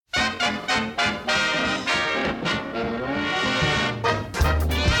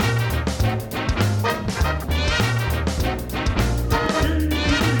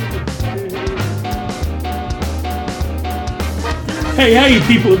Hey,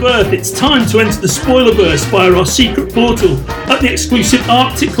 people of Earth, it's time to enter the Spoilerverse via our secret portal at the exclusive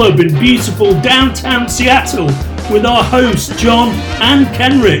Arctic Club in beautiful downtown Seattle with our hosts, John and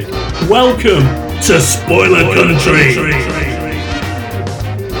Kenrick. Welcome to Spoiler Country.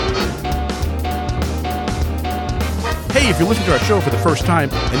 Hey, if you're listening to our show for the first time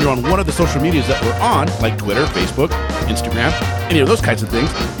and you're on one of the social medias that we're on, like Twitter, Facebook, Instagram, any of those kinds of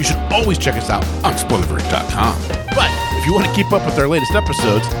things, you should always check us out on Spoilerverse.com. But if you want to keep up with our latest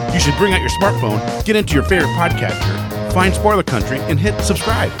episodes, you should bring out your smartphone, get into your favorite podcatcher, find Spoiler Country, and hit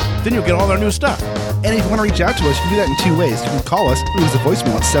subscribe. Then you'll get all our new stuff. And if you want to reach out to us, you can do that in two ways. You can call us, leave us a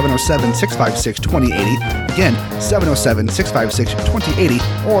voicemail at 707-656-2080. Again,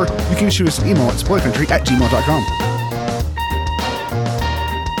 707-656-2080. Or you can shoot us an email at spoilercountry@gmail.com.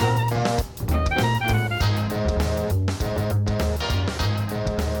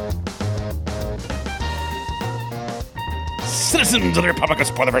 Citizens of the Republic of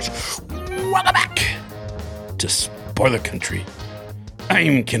Spoilerverse, welcome back to Spoiler Country.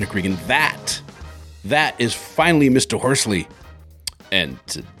 I'm Kenneth Regan. That is finally Mr. Horsley. And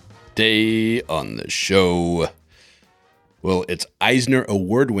today on the show, well, it's Eisner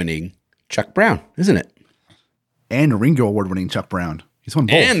award-winning Chuck Brown, isn't it? And Ringo award-winning Chuck Brown. He's won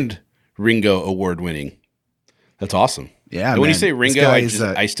both. And Ringo award-winning. That's awesome. Yeah, when you say Ringo, I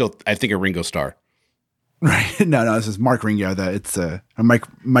think of Ringo Starr. Right. No, this is Mark Ringo. It's Mike.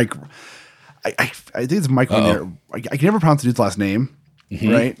 I think it's Mike on there. I can never pronounce the dude's last name. Mm-hmm.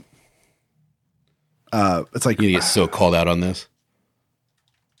 Right. It's like you're gonna get so called out on this.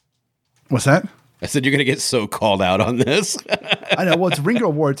 What's that? I said you're gonna get so called out on this. I know. Well, it's Ringo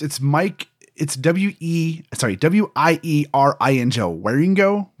Awards. It's Mike. It's Wieringo.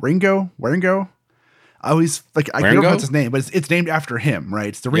 Waringo. I always I can't pronounce his name, but it's named after him, right?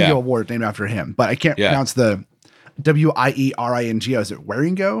 It's the Ringo Award named after him, but I can't pronounce the Wiering. Is it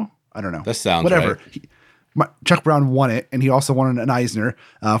Waringo? I don't know. That sounds whatever. Right. Chuck Brown won it, and he also won an Eisner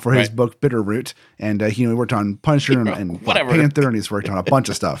for his book Bitterroot, and he worked on Punisher and Panther, and he's worked on a bunch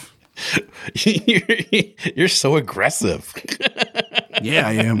of stuff. You're so aggressive. Yeah,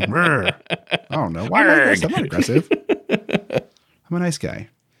 I am. I don't know why. I'm not aggressive. I'm a nice guy.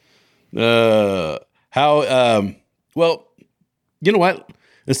 Well, you know what?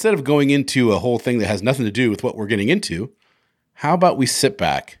 Instead of going into a whole thing that has nothing to do with what we're getting into, how about we sit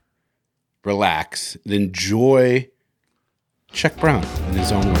back, relax, and enjoy Chuck Brown in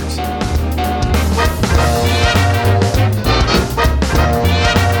his own words.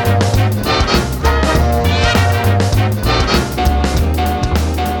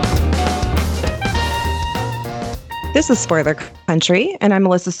 This is Spoiler Country, and I'm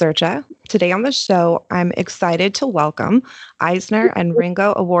Melissa Sercha. Today on the show, I'm excited to welcome Eisner and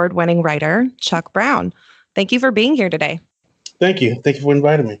Ringo award-winning writer Chuck Brown. Thank you for being here today. Thank you. Thank you for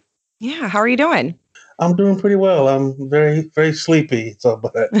inviting me. Yeah, how are you doing? I'm doing pretty well. I'm very, very sleepy,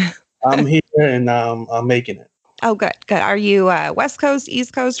 but I'm here and I'm making it. Oh, good. Are you West Coast,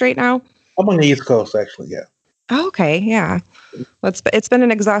 East Coast right now? I'm on the East Coast, actually, yeah. Oh, okay, yeah. Well, it's been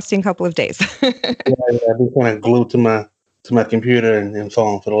an exhausting couple of days. I've been kind of glued to my computer and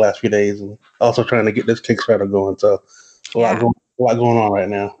phone for the last few days, and also trying to get this Kickstarter going. So a lot going on right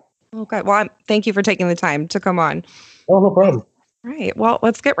now. Okay. Well, thank you for taking the time to come on. Oh, no problem. Right. Well,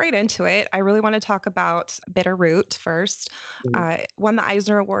 let's get right into it. I really want to talk about Bitterroot first. Won the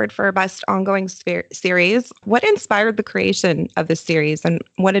Eisner Award for Best Ongoing Series. What inspired the creation of this series, and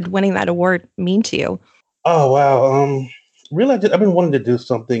what did winning that award mean to you? Oh, wow. Really, I've been wanting to do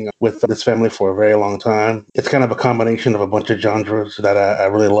something with this family for a very long time. It's kind of a combination of a bunch of genres that I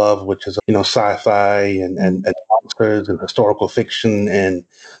really love, which is, sci-fi and monsters and historical fiction and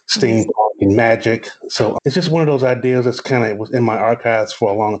steampunk and magic. So it's just one of those ideas that's it was in my archives for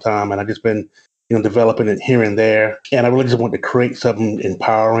a long time. And I've just been, developing it here and there. And I really just wanted to create something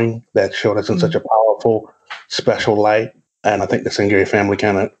empowering that showed us in such a powerful, special light. And I think the Singeri family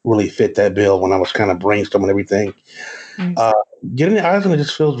kind of really fit that bill when I was kind of brainstorming everything. Getting the Eisner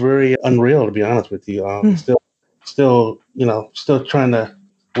just feels very unreal, to be honest with you. Still trying to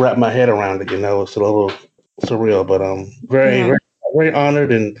wrap my head around it. It's a little surreal, but I'm very, very, very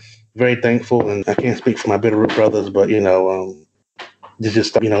honored and very thankful. And I can't speak for my Bitterroot brothers, but it's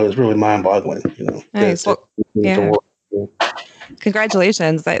just it's really mind-boggling. Nice.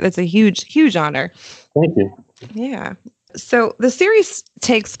 Congratulations! That's a huge, huge honor. Thank you. Yeah. So the series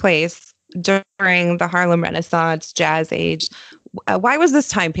takes place during the Harlem Renaissance, Jazz Age. Why was this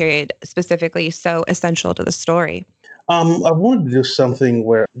time period specifically so essential to the story? I wanted to do something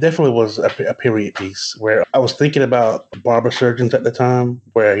where definitely was a period piece where I was thinking about barber surgeons at the time,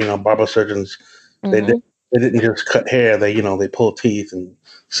 where, barber surgeons, they did they didn't just cut hair. They, they pulled teeth and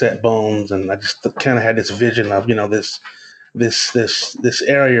set bones. And I just kind of had this vision of, this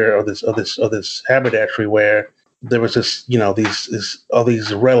area or this haberdashery where there was all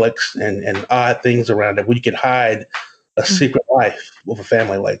these relics and odd things around it where you could hide a secret life with a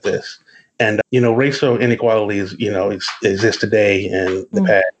family like this. And, racial inequalities, exist today and the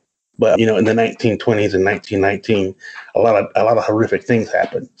past. But, in the 1920s and 1919, a lot of horrific things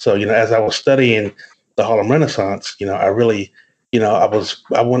happened. So, as I was studying the Harlem Renaissance, I really,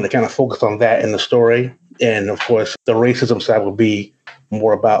 I wanted to kind of focus on that in the story. And of course, the racism side would be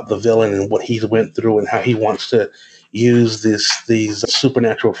more about the villain and what he's went through and how he wants to use these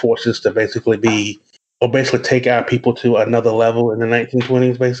supernatural forces to basically take our people to another level in the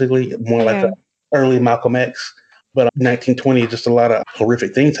 1920s, basically more like the early Malcolm X. But 1920, just a lot of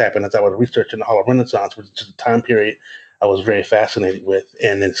horrific things happened as I was researching the Harlem Renaissance, which is a time period I was very fascinated with.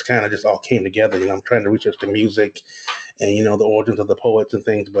 And it's kind of just all came together. I'm trying to research the music and, the origins of the poets and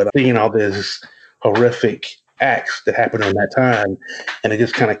things. But seeing all this horrific acts that happened in that time, and it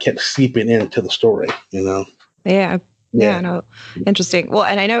just kind of kept seeping into the story, Yeah, no, interesting. Well,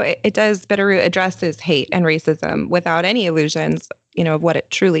 and I know it does, Bitterroot addresses hate and racism without any illusions, of what it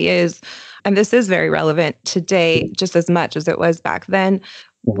truly is. And this is very relevant today, just as much as it was back then.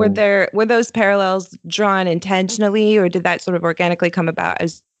 Were those parallels drawn intentionally, or did that sort of organically come about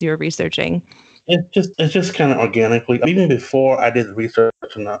as you were researching? It's just kind of organically. Even before I did the research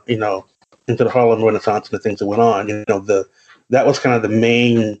and into the Harlem Renaissance and the things that went on, that was kind of the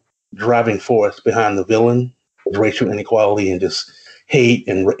main driving force behind the villain, racial inequality and just hate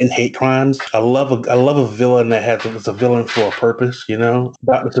and hate crimes. I love a villain that was a villain for a purpose.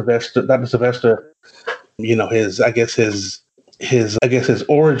 Dr. Sylvester, his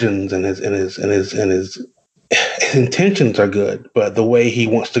origins and his intentions are good, but the way he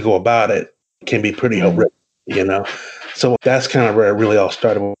wants to go about it can be pretty horrific. So that's kind of where it really all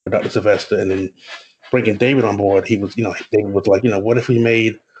started with Dr. Sylvester, and then bringing David on board. David was like, what if we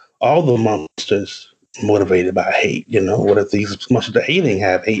made all the monsters motivated by hate? What if these monsters are hating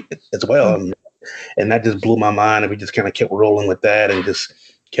have hate as well? And that just blew my mind, and we just kind of kept rolling with that and just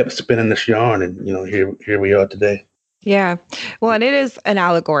kept spinning this yarn, and here we are today. Yeah, well, and it is an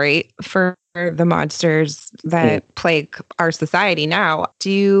allegory for the monsters that plague our society now. Do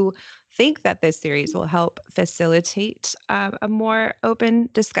you think that this series will help facilitate a more open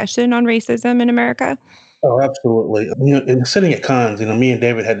discussion on racism in America? Oh, absolutely. In sitting at cons, me and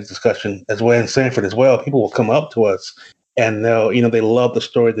David had a discussion as well in Sanford as well. People will come up to us and they love the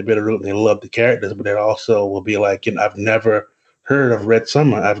story of the Bitterroot and they love the characters, but they also will be like, I've never heard of Red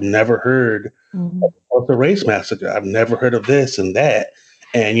Summer. I've never heard of the Race Massacre. I've never heard of this and that.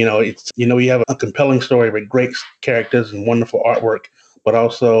 And, you have a compelling story with great characters and wonderful artwork, but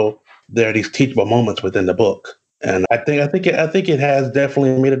also there are these teachable moments within the book. And I think it has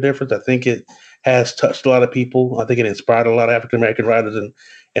definitely made a difference. I think it has touched a lot of people. I think it inspired a lot of African-American writers and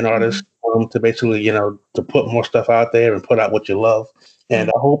artists to basically, to put more stuff out there and put out what you love. And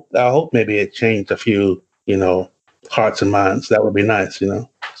I hope maybe it changed a few, hearts and minds. That would be nice,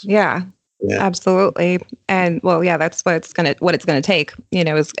 Yeah. Yeah. Absolutely. And well, yeah, that's what it's gonna take,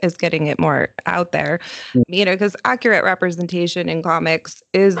 is getting it more out there, because accurate representation in comics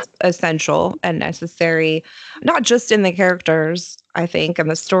is essential and necessary, not just in the characters, I think,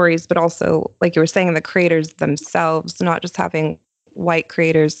 and the stories, but also, like you were saying, the creators themselves, not just having white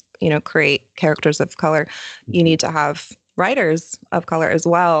creators, create characters of color. You need to have writers of color as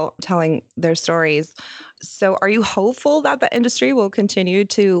well telling their stories. So are you hopeful that the industry will continue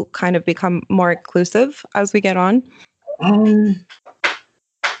to kind of become more inclusive as we get on? I'm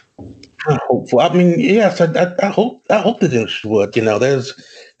hopeful. I mean, yes, I hope the industry would. There's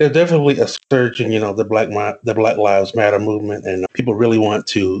definitely a surge in the Black Lives Matter movement, and people really want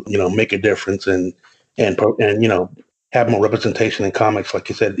to make a difference and have more representation in comics, like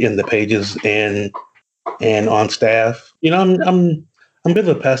you said, in the pages and on staff. I'm a bit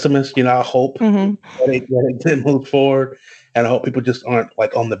of a pessimist. I hope that it moves forward, and I hope people just aren't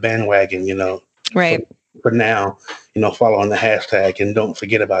like on the bandwagon. Right. For now, following the hashtag, and don't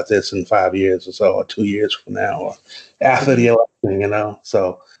forget about this in 5 years or so, or 2 years from now, or after the election.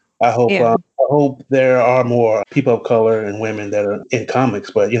 So I hope there are more people of color and women that are in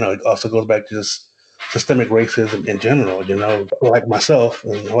comics, but it also goes back to just systemic racism in general. Like myself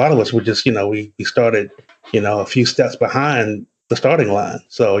and a lot of us, we just we started a few steps behind the starting line,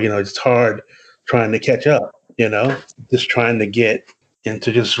 so it's hard trying to catch up. Just trying to get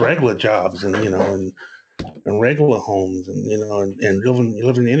into just regular jobs and regular homes and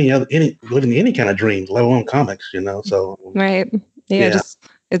living any kind of dreams, let alone comics. So right, yeah. Just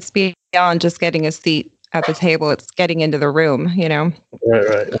it's beyond just getting a seat at the table. It's getting into the room,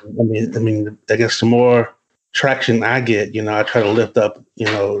 Right. I guess the more traction I get, I try to lift up,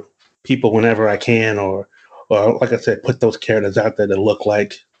 people whenever I can, or like I said, put those characters out there that look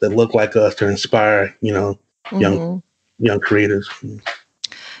like us to inspire, young young creators.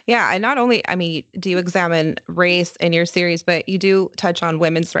 Yeah, and not only, do you examine race in your series, but you do touch on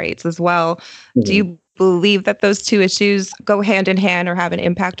women's rights as well. Mm-hmm. Do you believe that those two issues go hand in hand or have an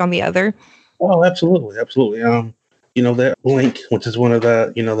impact on the other? Oh, absolutely. That Blink, which is one of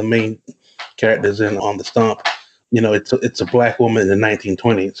the, the main characters on the Stump, it's a Black woman in the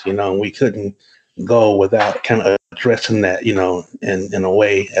 1920s, and we couldn't go without kind of addressing that, in a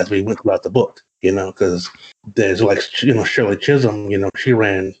way as we went throughout the book, because there's like, Shirley Chisholm, she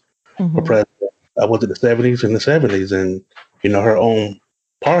ran for president, was it the 70s? In the 70s, and, her own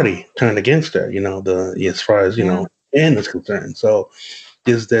party turned against her, as far as, and is concerned. So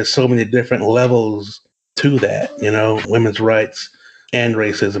there's so many different levels to that, women's rights and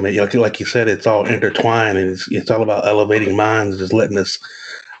racism. Like you said, it's all intertwined, and it's all about elevating minds, just letting us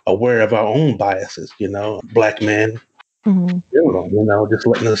aware of our own biases, Black men, just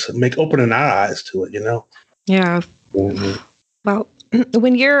letting us opening our eyes to it, Yeah. Mm-hmm. Well,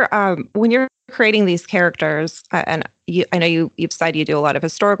 when you're creating these characters, and I know you've said you do a lot of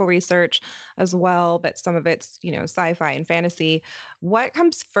historical research as well, but some of it's, sci-fi and fantasy. What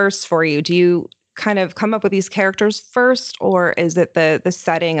comes first for you? Do you kind of come up with these characters first, or is it the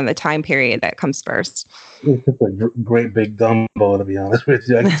setting and the time period that comes first? It's just a great big gumbo, to be honest with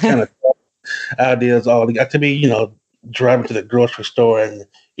you. I just kind of ideas all together. To me, driving to the grocery store and,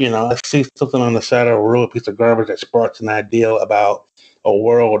 I see something on the side of a road, a piece of garbage that sparks an idea about a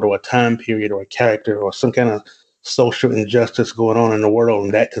world or a time period or a character or some kind of social injustice going on in the world,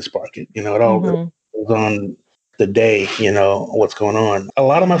 and that could spark it. It all goes on the day, what's going on. A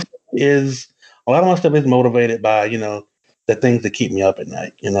lot of my stuff is motivated by, the things that keep me up at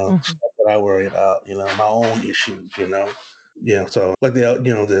night, stuff that I worry about, my own issues, so like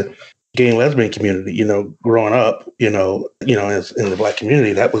the gay and lesbian community, growing up, as in the Black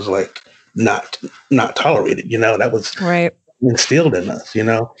community, that was like not tolerated, that was right. instilled in us, and,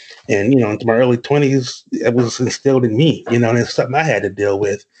 into my early 20s, it was instilled in me, and it's something I had to deal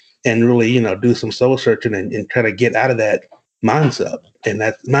with and really, do some soul searching and try to get out of that mindset and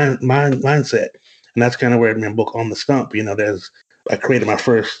that mindset. And that's kind of where in my book On the Stump, I created my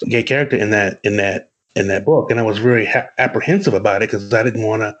first gay character in that book. And I was very apprehensive about it because I didn't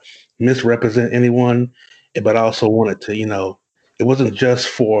want to misrepresent anyone, but I also wanted to, it wasn't just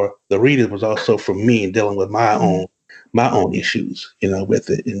for the reader, it was also for me dealing with my own issues, with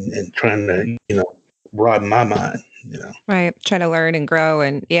it and trying to, broaden my mind, Right. Trying to learn and grow.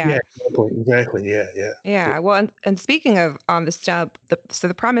 And yeah, exactly. Yeah. Yeah. Well, and speaking of On the Stump,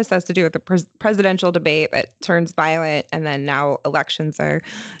 the premise has to do with the presidential debate that turns violent, and then now elections are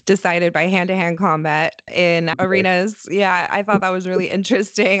decided by hand-to-hand combat in arenas. Yeah, I thought that was really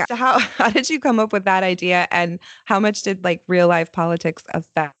interesting. So how did you come up with that idea, and how much did real life politics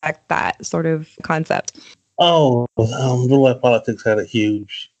affect that sort of concept? Oh, real life politics had a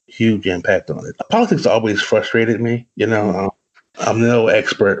huge impact on it. Politics always frustrated me, I'm no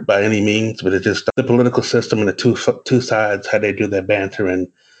expert by any means, but it's just the political system and the two sides, how they do their banter,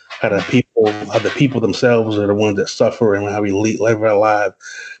 and how the people themselves are the ones that suffer, and how we live our lives,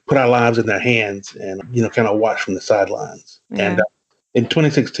 put our lives in their hands, and kind of watch from the sidelines. Yeah. And in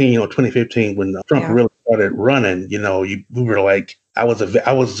 2016, 2015, when Trump really started running, we were like, I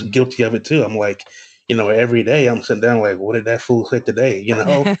was guilty of it too. I'm like, every day I'm sitting down like, what did that fool say today?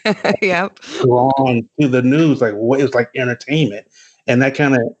 Yep. On to the news, like what is like entertainment. And that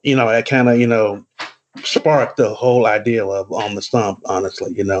kind of, sparked the whole idea of On the Stump,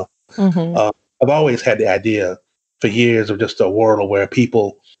 honestly, I've always had the idea for years of just a world where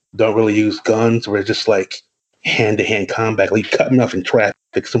people don't really use guns, where it's just like hand-to-hand combat, like you cut me off in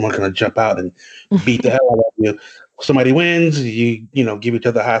traffic, someone's going to jump out and beat the hell out of you. Somebody wins, you give each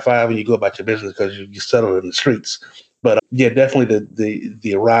other a high five and you go about your business because you settle in the streets. But definitely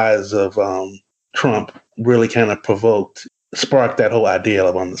the rise of Trump really kind of sparked that whole idea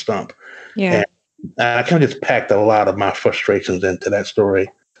of On the Stump. Yeah. And I kind of just packed a lot of my frustrations into that story: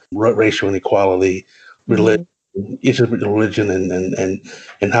 racial inequality, religion, issues with religion,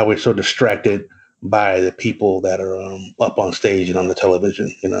 and how we're so distracted by the people that are up on stage and on the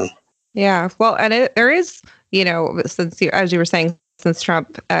television. Yeah. Well, and there is, as you were saying, since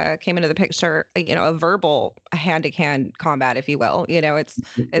Trump came into the picture, a verbal hand-to-hand combat, if you will.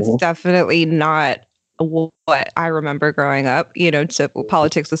 It's definitely not what I remember growing up. So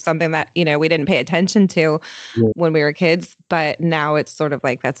politics was something that we didn't pay attention to when we were kids, but now it's sort of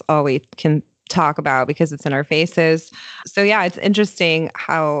like that's all we can talk about because it's in our faces. So yeah, it's interesting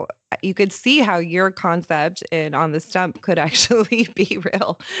how you could see how your concept in On the Stump could actually be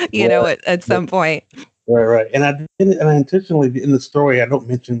real, at some point. Right. And I intentionally in the story I don't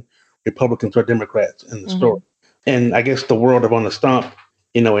mention Republicans or Democrats in the story. And I guess the world of On the Stump,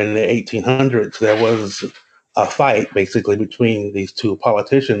 in the 1800s, there was a fight basically between these two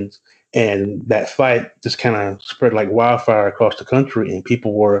politicians, and that fight just kind of spread like wildfire across the country, and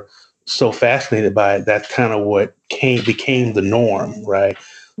people were so fascinated by it. That's kind of what became the norm, right?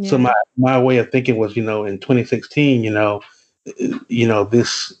 Yeah. So my way of thinking was, in 2016,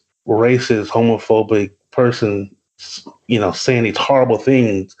 this racist, homophobic person, saying these horrible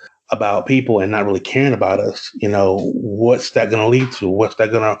things about people and not really caring about us, what's that going to lead to? What's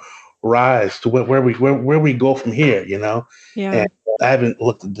that going to rise to? Where we go from here, Yeah. And I haven't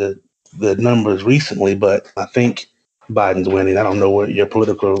looked at the numbers recently, but I think Biden's winning. I don't know what your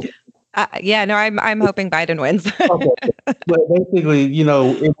political. I'm hoping Biden wins. Okay. But basically, it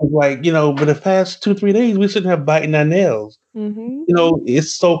was like, for the past 2-3 days, we shouldn't have biting our nails. Mm-hmm.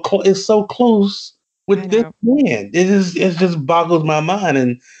 It's so close with this man. It just boggles my mind.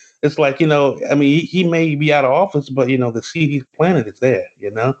 And it's like, he may be out of office, but, the seed he's planted is there,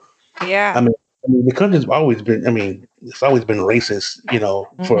 Yeah. I mean, the country's always been, it's always been racist,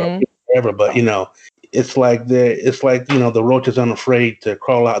 for forever. But, it's like the roach is unafraid to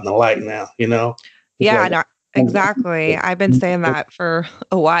crawl out in the light now, Exactly. I've been saying that for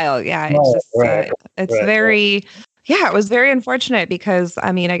a while. Yeah. It's just, it's very, it was very unfortunate because,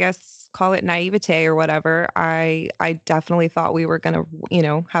 I guess call it naivete or whatever. I definitely thought we were going to,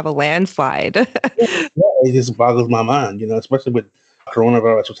 have a landslide. It just boggles my mind, especially with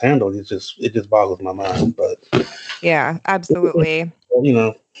coronavirus was handled. It just boggles my mind. But yeah, absolutely.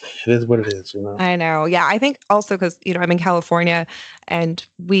 It is what it is, I know. Yeah. I think also because, I'm in California and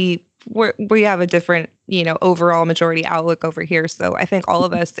we have a different, overall majority outlook over here. So I think all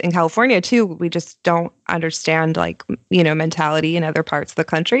of us in California too, we just don't understand mentality in other parts of the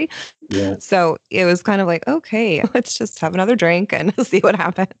country. Yeah. So it was kind of like, okay, let's just have another drink and see what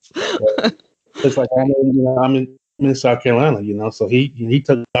happens. Right. It's like, I'm in South Carolina, so he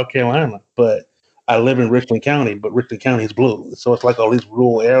took South Carolina, but I live in Richland County, but Richland County is blue. So it's like all these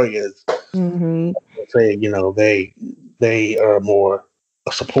rural areas say, they are more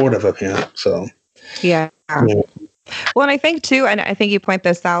supportive of him. So, yeah. Well, and I think too, and I think you point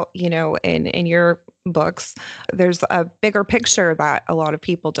this out, in your books, there's a bigger picture that a lot of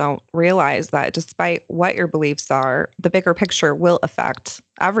people don't realize, that despite what your beliefs are, the bigger picture will affect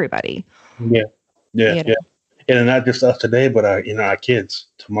everybody. Yeah. And not just us today, but our kids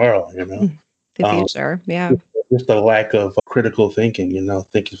tomorrow, The future. Yeah. Just a lack of critical thinking,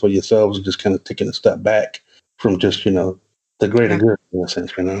 thinking for yourselves and just kind of taking a step back from just, the greater good in a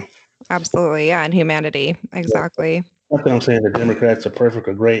sense, Absolutely. Yeah. And humanity. Exactly. Yeah. Not that I'm saying the Democrats are perfect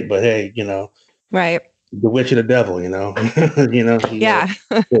or great, but hey, right. The witch of the devil, Yeah.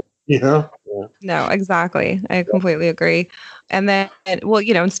 Yeah. No, exactly. I completely agree. And then,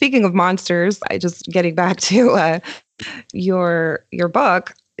 and speaking of monsters, getting back to your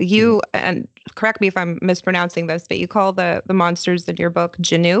book, you, and correct me if I'm mispronouncing this, but you call the monsters in your book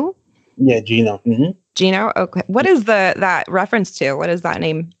Genu? Yeah, Geno. Mm-hmm. Geno? Okay. What is that reference to? What is that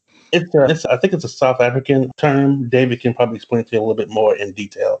name? I think it's a South African term. David can probably explain to you a little bit more in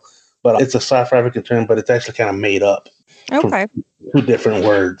detail. But it's a South African term, but it's actually kind of made up. Okay. Two different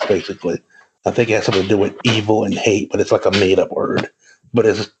words, basically. I think it has something to do with evil and hate, but it's like a made up word. But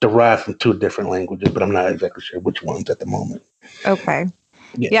it's derived from two different languages, but I'm not exactly sure which ones at the moment. Okay.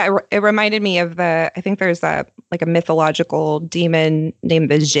 Yeah, it reminded me of I think there's a mythological demon named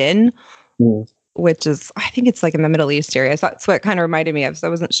the Jinn, which is, I think it's like in the Middle East area. So that's what it kind of reminded me of. So I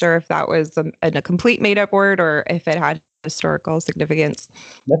wasn't sure if that was a complete made up word or if it had historical significance.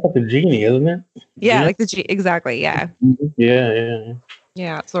 That's like the genie, isn't it? Yeah, like the exactly. Yeah. Yeah.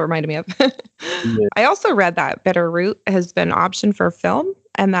 Yeah, that's what it reminded me of. I also read that Bitter Root has been optioned for film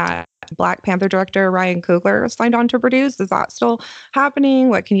and that Black Panther director Ryan Coogler signed on to produce. Is that still happening?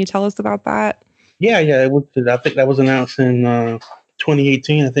 What can you tell us about that? Yeah. It was, I think that was announced in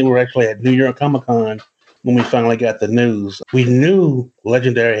 2018. I think we were actually at New York Comic Con when we finally got the news. We knew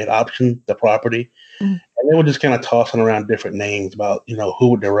Legendary had optioned the property, and they were just kind of tossing around different names about, who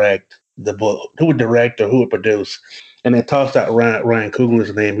would direct the book, who would direct or who would produce. And they tossed out Ryan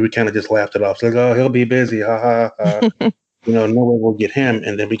Coogler's name. We kind of just laughed it off. So like, oh, he'll be busy. Ha ha ha. No way we'll get him.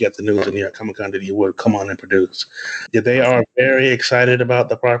 And then we got the news in New York Comic Con that he would come on and produce. They are very excited about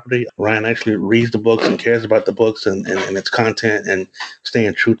the property. Ryan actually reads the books and cares about the books and its content and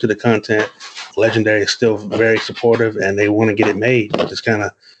staying true to the content. Legendary is still very supportive and they want to get it made. Just kind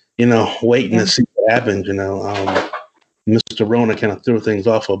of waiting to see what happens. Mr. Rona kind of threw things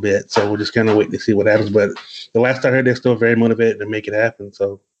off a bit, so we're just kind of waiting to see what happens. But the last I heard, they're still very motivated to make it happen.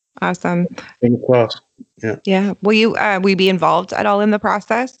 So awesome. Fingers crossed. Yeah. Yeah. Will you be involved at all in the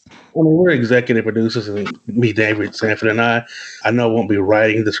process? I mean, we're executive producers, and me, David Sanford, and I know I won't be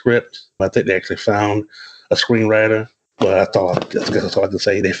writing the script. I think they actually found a screenwriter. Well, that's all I can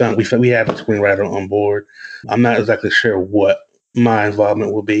say. We have a screenwriter on board. I'm not exactly sure what my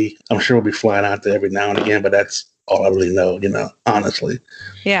involvement will be. I'm sure we'll be flying out there every now and again, but that's all I really know, honestly.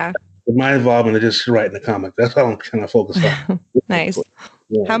 Yeah. My involvement is just writing the comic. That's all I'm kind of focused on. Nice.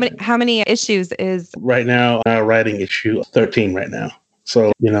 Yeah. How many issues is right now? I'm writing issue 13 right now.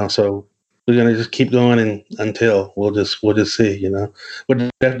 So so we're gonna just keep going until we'll just see.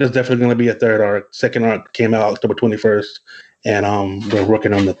 But there's definitely gonna be a third arc. Second arc came out October 21st, and we're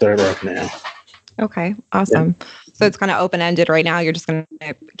working on the third arc now. Okay, awesome. Yeah. So it's kind of open-ended right now. You're just going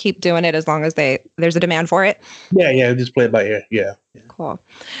to keep doing it as long as there's a demand for it? Yeah, just play it by ear. Yeah. Cool.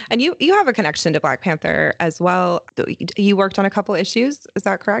 And you have a connection to Black Panther as well. You worked on a couple issues, is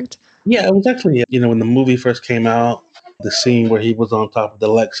that correct? Yeah, it was actually, when the movie first came out, the scene where he was on top of the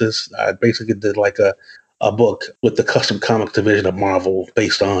Lexus, I basically did like a book with the custom comics division of Marvel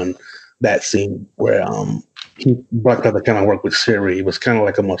based on that scene where Black Panther kind of worked with Siri. It was kind of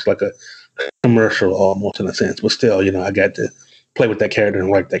like almost like a commercial almost in a sense, but still, I got to play with that character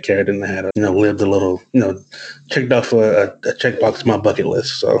and write that character, and I had lived a little, checked off a checkbox on my bucket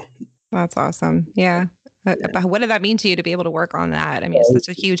list. So that's awesome. Yeah. What did that mean to you to be able to work on that? I mean, it's such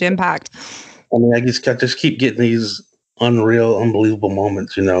a huge impact. I mean, I just keep getting these unreal, unbelievable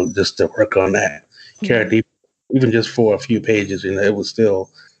moments, just to work on that character, even just for a few pages. It was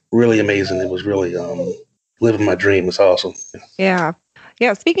still really amazing. It was really living my dream. It's awesome. Yeah.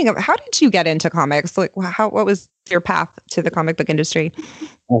 Yeah. Speaking of, how did you get into comics? Like, what was your path to the comic book industry?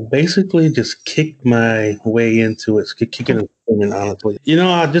 I basically just kicked my way into it, kicking and screaming, honestly.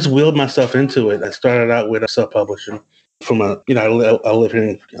 I just willed myself into it. I started out with self-publishing from I live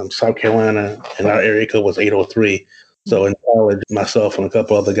in South Carolina, and our area code was 803. So in college, myself and a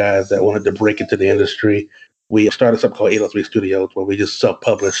couple other guys that wanted to break into the industry, we started something called 803 Studios, where we just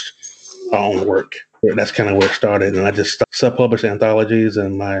self-published our own work. That's kind of where it started. And I just self-published anthologies,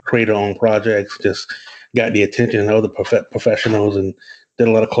 and my creator-owned projects just got the attention of other professionals, and did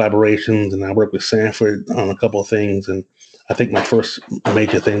a lot of collaborations. And I worked with Sanford on a couple of things. And I think my first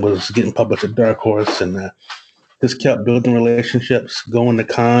major thing was getting published at Dark Horse, and just kept building relationships, going to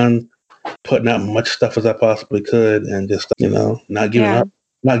cons, putting out much stuff as I possibly could, and just, not giving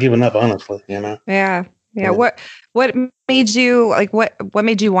up, honestly, Yeah. Yeah. What made you what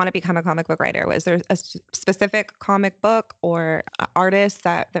made you want to become a comic book writer? Was there a specific comic book or artist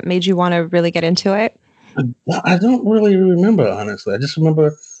that made you want to really get into it? I don't really remember, honestly. I just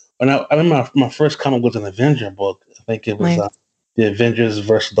remember I remember my first comic was an Avenger book. I think it was the Avengers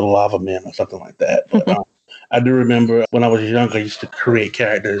versus the Lava Men or something like that. But, I do remember when I was younger, I used to create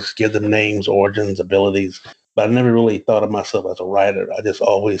characters, give them names, origins, abilities. But I never really thought of myself as a writer. I just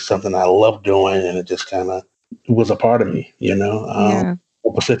always something I loved doing, and it just kind of was a part of me, a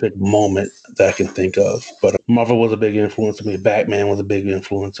specific moment that I can think of. But Marvel was a big influence on me. Batman was a big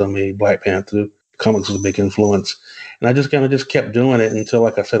influence on me. Black Panther comics was a big influence. And I just kind of kept doing it until,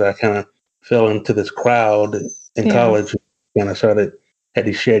 like I said, I kind of fell into this crowd in college, and I had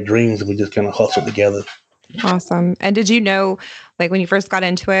these shared dreams, and we just kind of hustled together. Awesome. And did you know, when you first got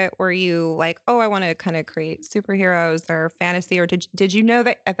into it, were you like, oh, I want to kind of create superheroes or fantasy? Or did you know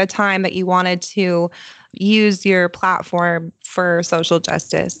that at the time that you wanted to use your platform for social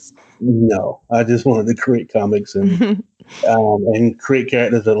justice? No, I just wanted to create comics and create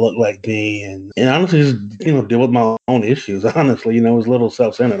characters that look like me, and honestly just, deal with my own issues. Honestly, it was a little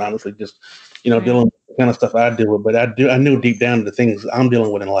self-centered, honestly, just, dealing with the kind of stuff I deal with. But I knew deep down the things I'm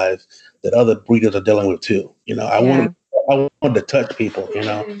dealing with in life that other breeders are dealing with too. I wanted to touch people,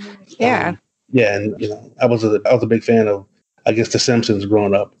 Yeah. And I was a big fan of, I guess, The Simpsons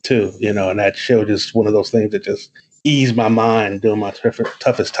growing up too, and that show just one of those things that just eased my mind during my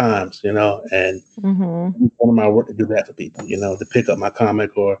toughest times, and one of my work to do that for people, to pick up my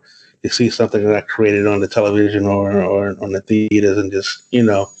comic or to see something that I created on the television or on the theaters, and just,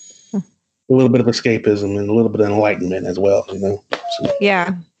 a little bit of escapism and a little bit of enlightenment as well, So,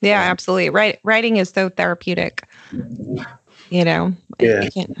 yeah, absolutely. Writing is so therapeutic.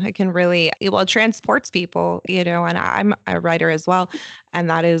 It can really, it transports people, and I'm a writer as well. And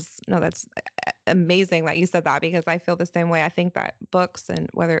that's amazing that you said that, because I feel the same way. I think that books, and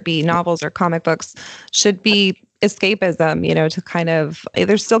whether it be novels or comic books, should be escapism, to kind of,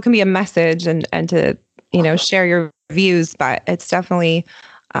 there still can be a message and to, share your views, but it's definitely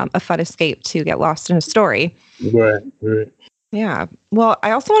a fun escape to get lost in a story. Right, right. Yeah. Well,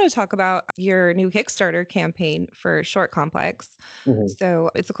 I also want to talk about your new Kickstarter campaign for Short Complex. Mm-hmm.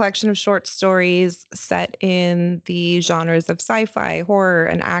 So it's a collection of short stories set in the genres of sci-fi, horror,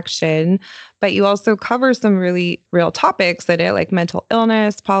 and action. But you also cover some really real topics in it, like mental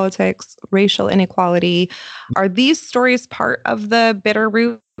illness, politics, racial inequality. Are these stories part of the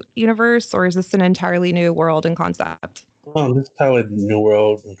Bitterroot universe, or is this an entirely new world and concept? This is tied with New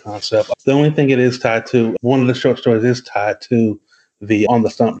World and concept. The only thing it is tied to, one of the short stories is tied to the On the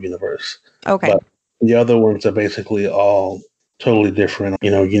Stump universe. Okay. But the other ones are basically all totally different,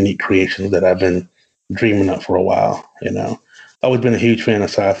 unique creations that I've been dreaming up for a while, I've always been a huge fan of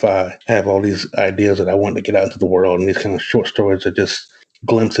sci-fi. I have all these ideas that I want to get out into the world, and these kind of short stories are just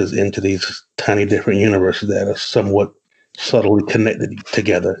glimpses into these tiny different universes that are somewhat subtly connected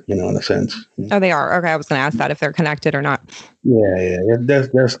together, in a sense. Oh, they are. Okay, I was going to ask that if they're connected or not. Yeah.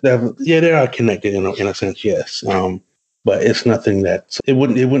 They are connected in a sense, yes. But it's nothing that it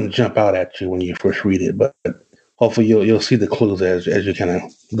wouldn't jump out at you when you first read it. But hopefully you'll see the clues as you kind of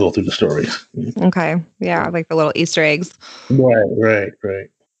go through the stories. Okay, yeah, like the little Easter eggs. Right.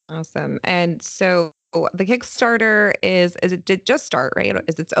 Awesome. And so the Kickstarter did just start, right?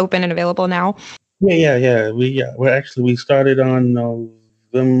 Is it's open and available now? Yeah. We started on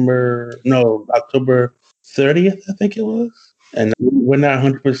October 30th, I think it was. And we're not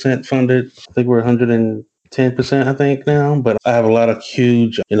 100% funded. I think we're 110%, I think now. But I have a lot of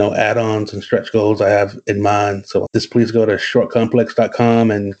huge, add-ons and stretch goals I have in mind. So just please go to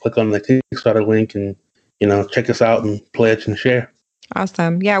shortcomplex.com and click on the Kickstarter link and, check us out and pledge and share.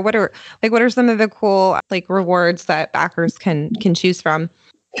 Awesome. Yeah. What are some of the cool rewards that backers can choose from?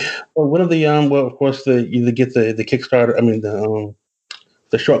 Well, one of the of course, you get the Kickstarter. I mean the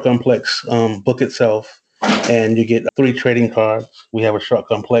Short Complex book itself, and you get 3 trading cards. We have a Short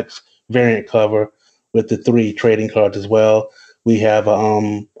Complex variant cover with the 3 trading cards as well. We have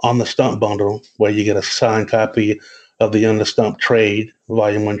On the Stump bundle where you get a signed copy of the On the Stump trade,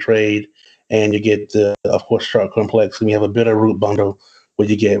 Volume 1 trade, and you get of course Short Complex, and we have a Bitterroot bundle where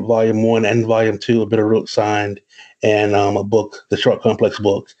you get Volume 1 and Volume 2 of Bitterroot signed, and a book, the Short Complex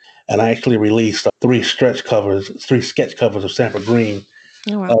book. And I actually released 3 sketch covers of Sanford Green.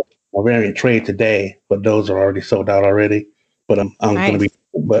 Oh, wow. A variant trade today, but those are already sold out already. But Nice. I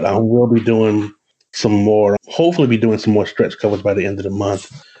will be doing some more. Hopefully, be doing some more stretch covers by the end of the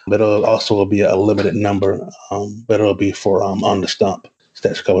month. But it'll also be a limited number. But it'll be for On the Stump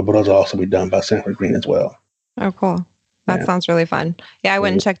stretch cover. But those will also be done by Sanford Green as well. Oh, cool. That sounds really fun. Yeah, I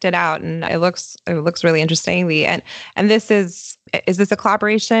went and checked it out, and it looks really interesting. And this is this a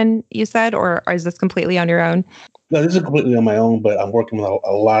collaboration you said, or is this completely on your own? No, this is completely on my own, but I'm working with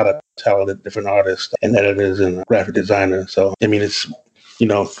a lot of talented different artists and editors and graphic designers. So, I mean, it's,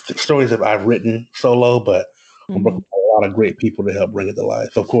 stories that I've written solo, but I'm working with a lot of great people to help bring it to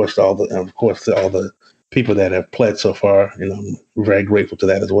life. Of course, all the people that have pledged so far, I'm very grateful to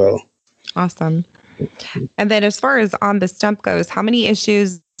that as well. Awesome. And then as far as On the Stump goes, how many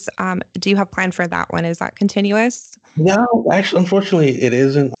issues do you have planned for that one? Is that continuous? No, actually, unfortunately, it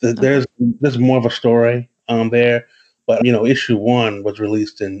isn't. There's more of a story there, but issue 1 was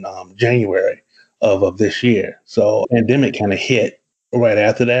released in January of this year. So pandemic kind of hit right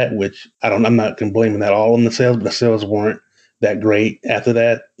after that, which I'm not blaming that all on the sales, but the sales weren't that great after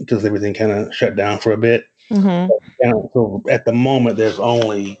that because everything kind of shut down for a bit. So at the moment, there's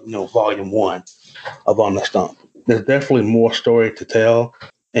only volume 1 of On the Stump. There's definitely more story to tell,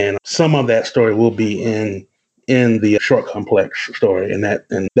 and some of that story will be in the Short Complex story, and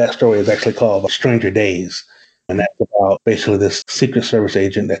that story is actually called Stranger Days, and that's about basically this Secret Service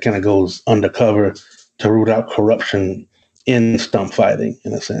agent that kind of goes undercover to root out corruption in stump fighting,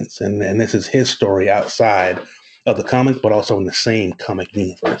 in a sense, and this is his story outside of the comics, but also in the same comic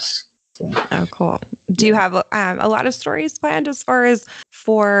universe. So. Oh, cool. Do you have a lot of stories planned as far as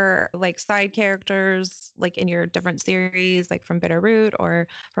for side characters, in your different series, from Bitterroot or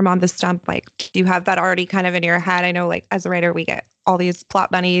from On the Stump? Do you have that already kind of in your head? I know, as a writer, we get all these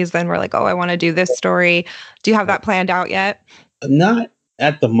plot bunnies and we're like, oh, I want to do this story. Do you have that planned out yet? Not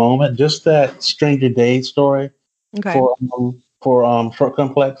at the moment, just that Stranger Days story. Okay. For Short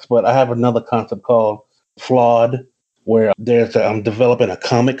Complex, but I have another concept called Flawed, where I'm developing a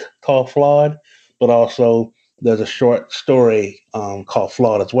comic called Flawed, but also there's a short story called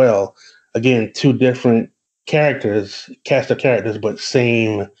Flawed as well. Again, 2 different cast of characters, but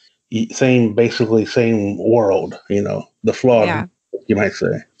same basically same world. The Flawed, you might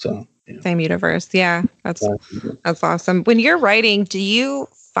say. So same universe. Yeah, that's awesome. When you're writing, do you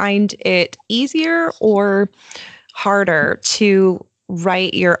find it easier or harder to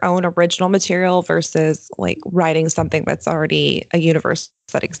write your own original material versus like writing something that's already a universe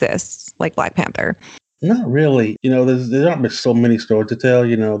that exists, like Black Panther? Not really. There aren't so many stories to tell.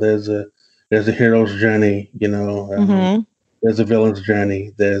 There's a hero's journey. There's a villain's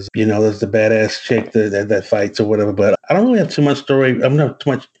journey. There's the badass chick that fights or whatever. But I don't really have too much story. I don't have too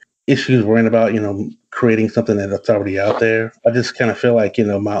much issues worrying about creating something that's already out there. I just kind of feel like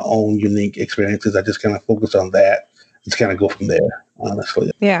my own unique experiences. I just kind of focus on that. Just kind of go from there.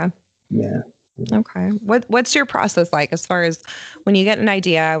 Honestly. Yeah. Yeah. Okay. What's your process like as far as when you get an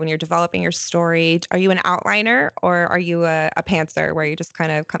idea, when you're developing your story? Are you an outliner or are you a pantser where you just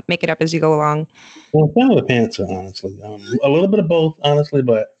kind of make it up as you go along? Well, I'm kind of a pantser, honestly. A little bit of both, honestly,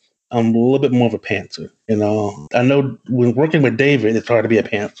 but I'm a little bit more of a pantser. I know when working with David, it's hard to be a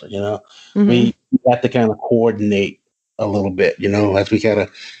pantser. We have to kind of coordinate a little bit, as we kind of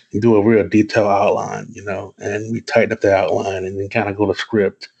do a real detailed outline, and we tighten up the outline and then kind of go to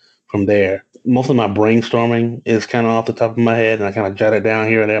script from there. Most of my brainstorming is kind of off the top of my head, and I kind of jot it down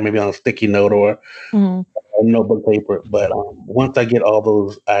here and there, maybe on a sticky note or notebook paper. But once I get all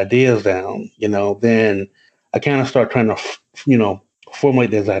those ideas down, then I kind of start trying to,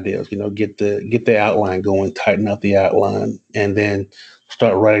 formulate those ideas. Get the outline going, tighten up the outline, and then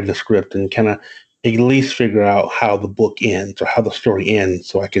start writing the script and kind of at least figure out how the book ends or how the story ends,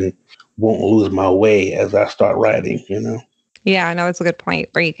 so I won't lose my way as I start writing. Yeah, I know it's a good point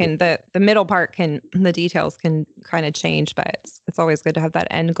where you can the middle part the details can kind of change, but it's always good to have that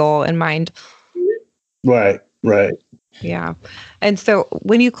end goal in mind. Right. Yeah. And so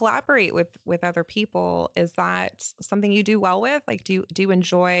when you collaborate with other people, is that something you do well with? Like, do you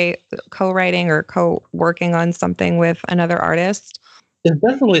enjoy co-writing or co-working on something with another artist? It's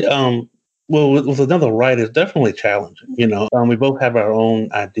definitely, with another writer, it's definitely challenging. We both have our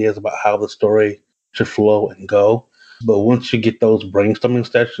own ideas about how the story should flow and go. But once you get those brainstorming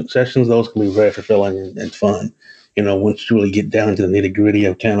sessions, those can be very fulfilling and fun. Once you really get down to the nitty gritty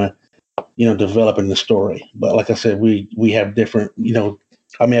of kind of, developing the story. But like I said, we have different,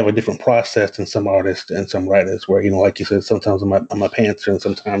 I may have a different process than some artists and some writers where, like you said, sometimes I'm a pantser and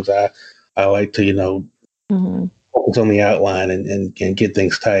sometimes I like to, focus on the outline and get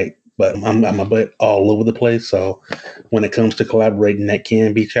things tight. But I'm a bit all over the place. So when it comes to collaborating, that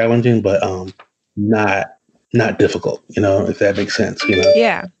can be challenging, but not difficult, if that makes sense,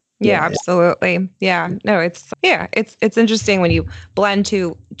 Yeah, absolutely. Yeah. No, it's interesting when you blend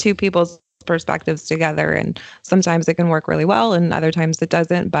two people's perspectives together, and sometimes it can work really well and other times it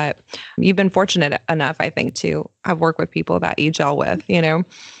doesn't, but you've been fortunate enough, I think, to have worked with people that you gel with,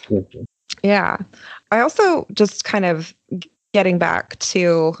 Yeah. I also just kind of getting back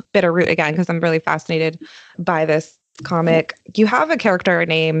to Bitterroot again, because I'm really fascinated by this comic. You have a character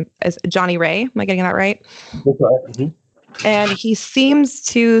named as Johnny Ray. Am I getting that right? That's right. Mm-hmm. And he seems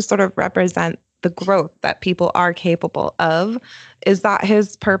to sort of represent the growth that people are capable of. Is that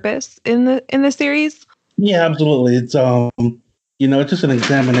his purpose in the series? Yeah, absolutely. It's it's just an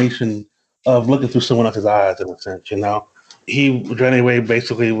examination of looking through someone else's eyes in a sense. Johnny Ray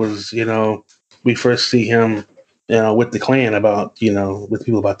basically was, we first see him, with the Klan with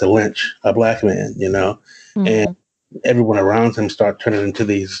people about to lynch a black man, and everyone around him start turning into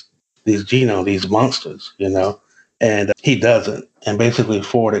these monsters, and he doesn't. And basically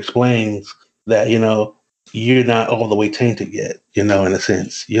Ford explains that, you're not all the way tainted yet, in a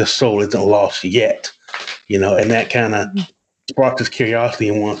sense. Your soul isn't lost yet, and that kind of sparked his curiosity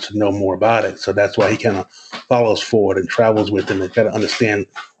and wants to know more about it. So that's why he kind of follows Ford and travels with him and try to understand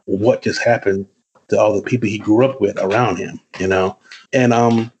what just happened to all the people he grew up with around him,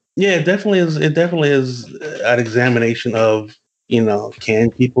 And it definitely is an examination of, can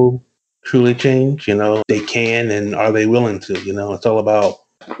people truly change? They can, and are they willing to? It's all about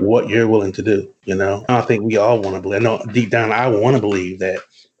what you're willing to do. I think we all want to believe. No, deep down, I want to believe that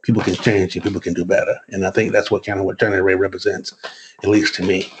people can change and people can do better. And I think that's what Johnny Ray represents, at least to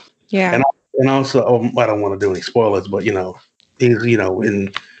me. Yeah. And also, I don't want to do any spoilers, but he's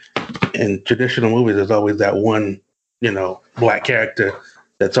in traditional movies, there's always that one, black character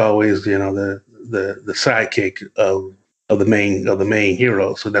that's always, the sidekick of the main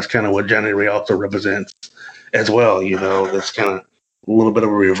hero. So that's kind of what Johnny Ray also represents as well. There's kind of a little bit of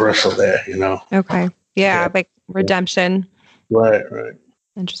a reversal there. Okay. Yeah. Like redemption. Right.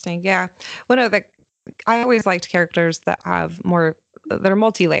 Interesting. Yeah. I always liked characters that are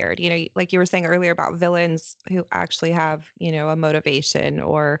multi-layered, like you were saying earlier about villains who actually have, a motivation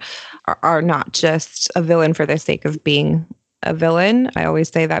or are not just a villain for the sake of being a villain. I always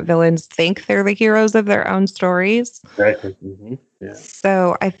say that villains think they're the heroes of their own stories. Exactly. Mm-hmm. Yeah.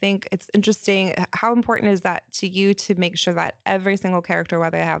 So I think it's interesting. How important is that to you to make sure that every single character,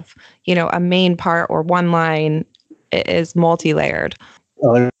 whether they have, a main part or one line, is multi-layered?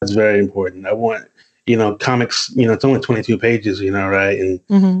 Oh, that's very important. I want, comics, it's only 22 pages, right?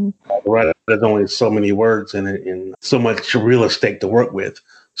 And right, there's only so many words in it and so much real estate to work with.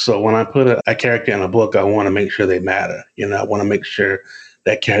 So when I put a character in a book, I want to make sure they matter. I want to make sure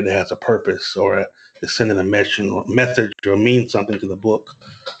that character has a purpose or is sending a message or means something to the book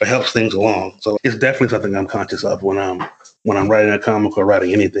or helps things along. So it's definitely something I'm conscious of when I'm writing a comic or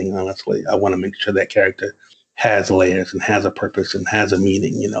writing anything, honestly. I want to make sure that character has layers and has a purpose and has a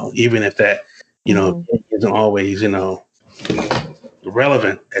meaning, even if that, isn't always,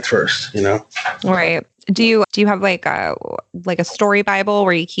 relevant at first, Right. Do you have like a story Bible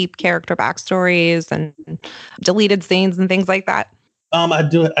where you keep character backstories and deleted scenes and things like that? I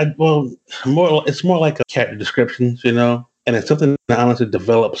do it. It's more like a character descriptions, and it's something that honestly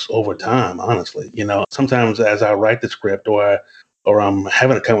develops over time. Honestly, sometimes as I write the script or I'm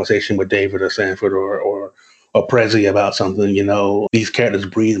having a conversation with David or Sanford or Prezi about something, these characters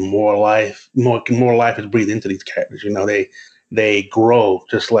breathe more life. More life is breathed into these characters. They grow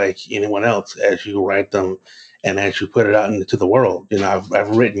just like anyone else as you write them and as you put it out into the world. I've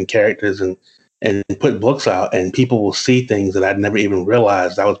written characters and put books out, and people will see things that I'd never even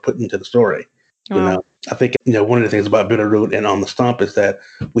realized I was putting into the story. Wow. I think one of the things about Bitterroot and On the Stump is that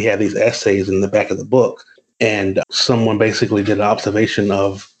we have these essays in the back of the book, and someone basically did an observation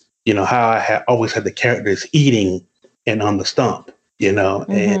of how I always had the characters eating and on the stump,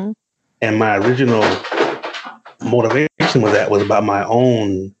 and my original motivation with that was about my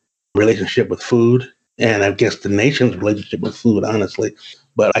own relationship with food, and I guess the nation's relationship with food, honestly.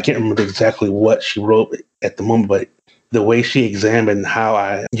 But I can't remember exactly what she wrote at the moment, but the way she examined how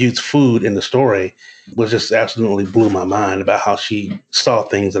I used food in the story was just absolutely blew my mind about how she saw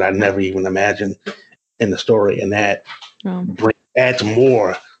things that I never even imagined in the story. And that adds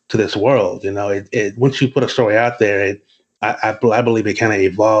more to this world. Once you put a story out there, I believe it kind of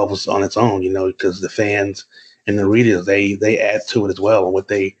evolves on its own, because the fans and the readers, they add to it as well. What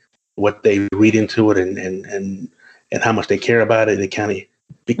they read into it and how much they care about it, it kind of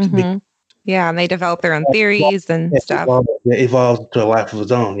yeah, and they develop their own theories and stuff. It evolves to a life of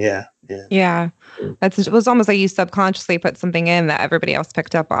its own. Yeah. It was almost like you subconsciously put something in that everybody else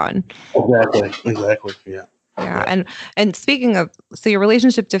picked up on. Exactly. Yeah. And speaking of, so your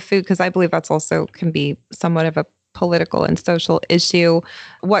relationship to food, because I believe that's also can be somewhat of a political and social issue.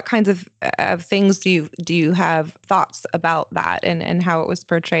 What kinds of things do you have thoughts about that and how it was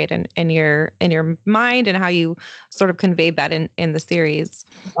portrayed in your mind and how you sort of conveyed that in the series?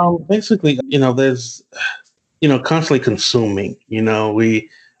 Basically, there's constantly consuming. We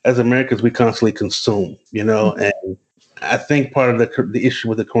as Americans, we constantly consume. And I think part of the issue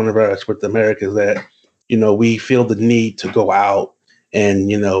with the coronavirus with America is that we feel the need to go out and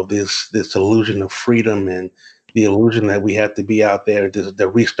this illusion of freedom and the illusion that we have to be out there to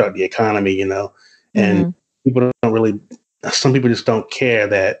restart the economy, and people don't really, some people just don't care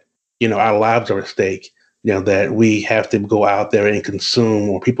that, our lives are at stake, that we have to go out there and consume,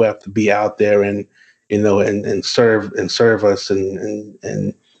 or people have to be out there and, and serve us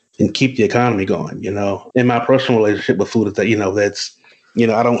and keep the economy going, In my personal relationship with food is that, that's,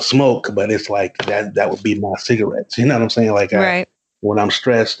 I don't smoke, but it's like that would be my cigarettes. You know what I'm saying? Like right. When I'm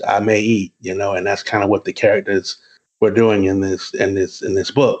stressed, I may eat, and that's kind of what the characters were doing in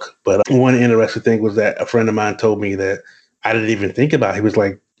this book. But one interesting thing was that a friend of mine told me that I didn't even think about. He was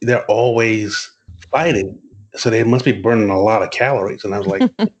like, they're always fighting, so they must be burning a lot of calories. And I was like,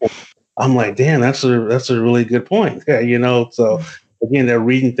 I'm like, damn, that's a really good point. Yeah, So again, they're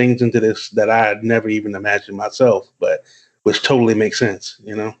reading things into this that I had never even imagined myself, but which totally makes sense.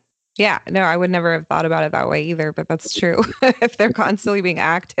 Yeah, no, I would never have thought about it that way either, but that's true. If they're constantly being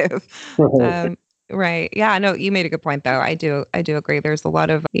active. Right. Yeah, no, you made a good point though. I do agree. There's a lot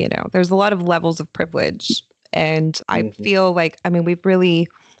of, there's a lot of levels of privilege. And I feel like,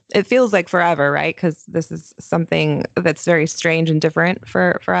 it feels like forever, right? Because this is something that's very strange and different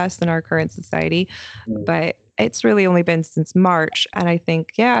for us in our current society. But it's really only been since March. And I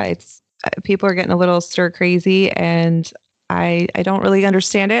think, it's people are getting a little stir crazy, and I don't really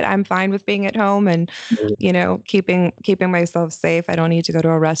understand it. I'm fine with being at home and, keeping myself safe. I don't need to go to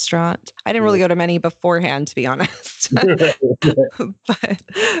a restaurant. I didn't really go to many beforehand, to be honest. but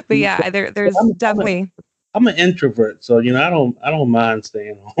yeah, there's definitely. I'm an introvert, so I don't mind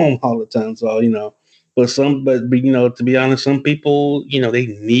staying home all the time. So but to be honest, some people they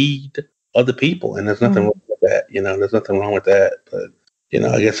need other people, and there's nothing wrong with that. There's nothing wrong with that. But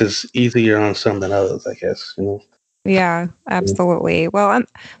I guess it's easier on some than others. I guess. Yeah, absolutely. Well,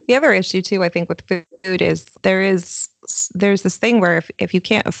 the other issue too, I think, with food is there's this thing where if you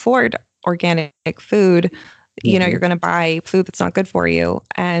can't afford organic food, you're going to buy food that's not good for you.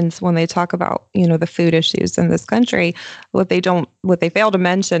 And when they talk about, the food issues in this country, what they fail to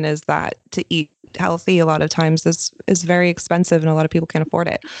mention is that to eat healthy a lot of times is very expensive and a lot of people can't afford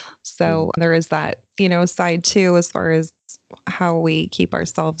it. So there is that, side too, as far as how we keep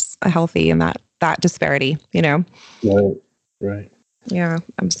ourselves healthy and that disparity, Right. Yeah,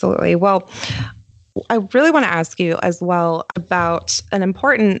 absolutely. Well, I really want to ask you as well about an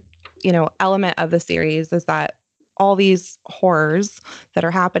important, element of the series is that all these horrors that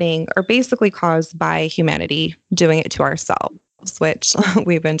are happening are basically caused by humanity doing it to ourselves, which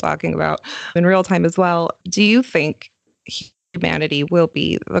we've been talking about in real time as well. Do you think humanity will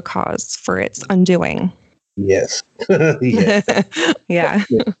be the cause for its undoing? Yes. Yes. Yeah.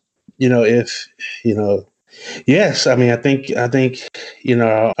 If yes. I mean, I think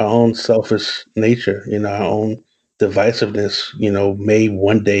our own selfish nature, our own divisiveness, may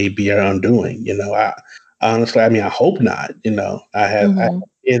one day be our undoing. I honestly, I mean, I hope not. I have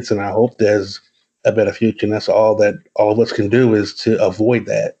kids, and I hope there's a better future. And that's all that all of us can do is to avoid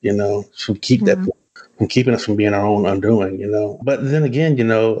that. To keep that from keeping us from being our own undoing. But then again,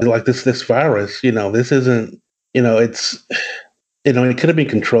 like this virus, this isn't. It's it could have been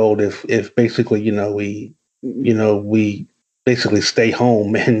controlled if basically we basically stay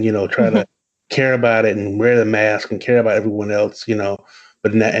home and try to care about it and wear the mask and care about everyone else,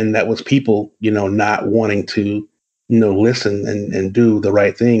 but that was people not wanting to listen and do the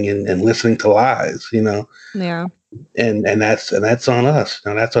right thing and listening to lies, Yeah. and that's on us.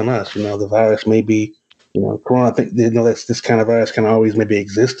 Now that's on us. The virus may be corona. I think that's this kind of virus can always maybe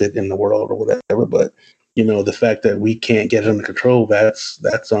existed in the world or whatever, but the fact that we can't get it under control,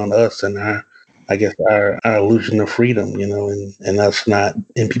 that's on us and our illusion of freedom, and us not,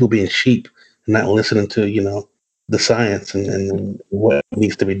 and people being sheep, not listening to, the science and what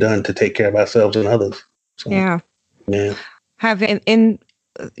needs to be done to take care of ourselves and others. So, yeah. Have in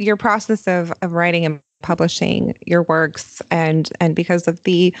your process of writing and publishing your works and because of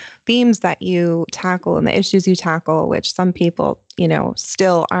the themes that you tackle and the issues you tackle, which some people,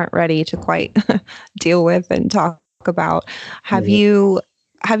 still aren't ready to quite deal with and talk about, have you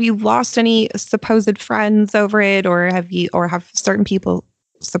lost any supposed friends over it, or have certain people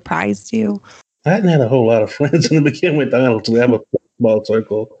surprised you? I hadn't had a whole lot of friends in the beginning with Donald, so we have a small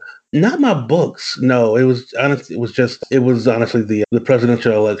circle. Not my books. No, it was honestly the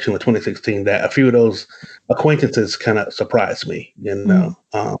presidential election of 2016 that a few of those acquaintances kind of surprised me, kind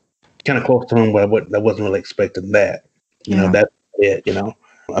of close to home, but I wasn't really expecting that. That's it,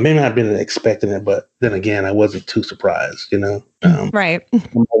 I may not have been expecting it, but then again, I wasn't too surprised, Right.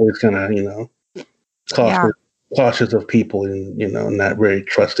 I'm always kind of, cautious of people and not very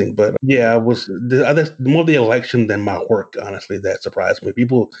trusting. But yeah, I was more the election than my work, honestly, that surprised me.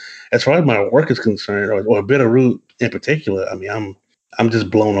 People, as far as my work is concerned, or Bitterroot in particular, I mean, I'm just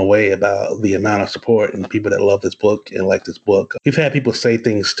blown away about the amount of support and people that love this book and like this book. We've had people say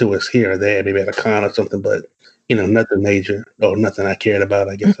things to us here or there, maybe at a con or something, but nothing major or nothing I cared about,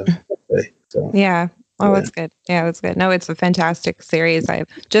 I guess I would say. So, yeah. Oh, that's good. Yeah, that's good. No, it's a fantastic series. I've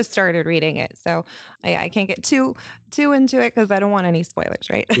just started reading it, so I can't get too into it because I don't want any spoilers,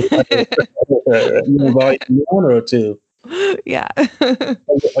 right? Volume 1 or 2? Yeah.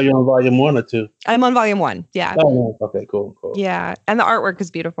 Are you on volume 1 or 2? I'm on volume 1. Yeah. Oh, okay, cool. Yeah, and the artwork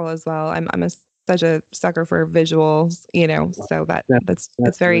is beautiful as well. I'm such a sucker for visuals, so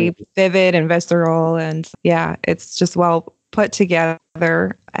it's very vivid and visceral, and yeah, it's just well put together,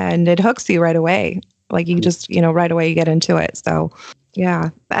 and it hooks you right away. Like you just, right away you get into it. So,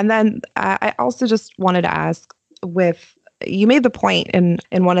 yeah. And then I also just wanted to ask, you made the point in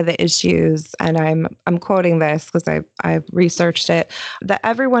one of the issues, and I'm quoting this because I've researched it, that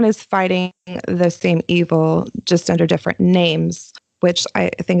everyone is fighting the same evil, just under different names, which I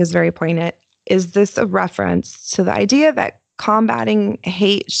think is very poignant. Is this a reference to the idea that combating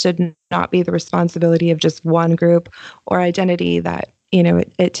hate should not be the responsibility of just one group or identity, that,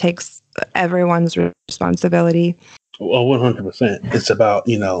 it takes everyone's responsibility? Well, 100%. It's about,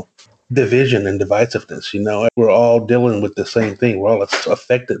 division and divisiveness. We're all dealing with the same thing. We're all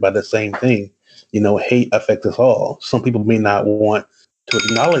affected by the same thing. Hate affects us all. Some people may not want to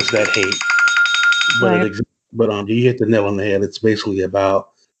acknowledge that hate, but Right. it exists. But you hit the nail on the head. It's basically about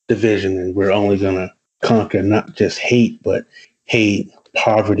division, and we're only going to conquer not just hate, but hate,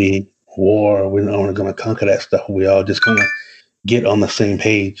 poverty, war. We're only going to conquer that stuff. We all just going to get on the same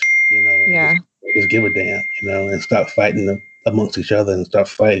page, Yeah. just give a damn, and stop fighting amongst each other and start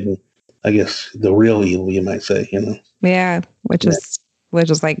fighting, I guess, the real evil, you might say, Yeah, which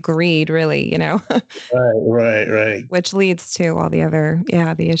is like greed, really, Right. Which leads to all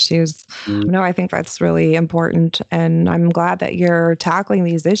the issues. No, I think that's really important. And I'm glad that you're tackling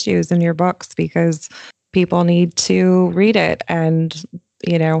these issues in your books because people need to read it. And,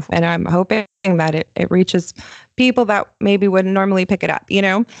 and I'm hoping that it reaches people that maybe wouldn't normally pick it up,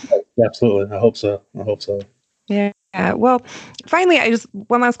 Absolutely. I hope so. Yeah. Well, finally,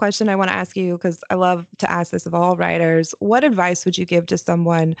 one last question I want to ask you, because I love to ask this of all writers. What advice would you give to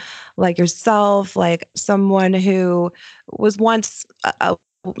someone like yourself, like someone who was once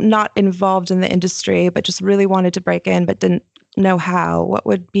not involved in the industry, but just really wanted to break in, but didn't know how? What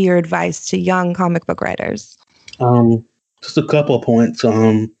would be your advice to young comic book writers? Just a couple of points.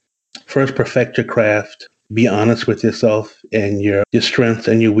 First, perfect your craft. Be honest with yourself and your strengths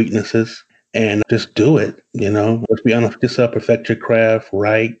and your weaknesses. And just do it, Let's be honest with yourself, perfect your craft,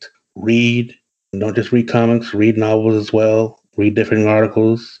 write, read. Don't just read comics, read novels as well, read different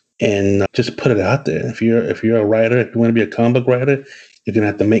articles, and just put it out there. If you're a writer, if you want to be a comic book writer, you're going to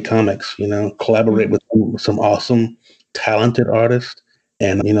have to make comics, collaborate with some awesome, talented artists,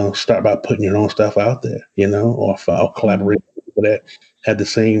 and, start by putting your own stuff out there, or collaborate with people that have the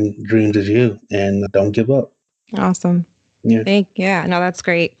same dreams as you, and don't give up. Awesome. Yeah. No, that's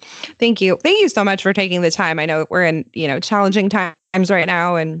great. Thank you. Thank you so much for taking the time. I know we're in, challenging times right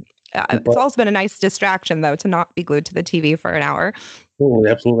now. And it's also been a nice distraction, though, to not be glued to the TV for an hour.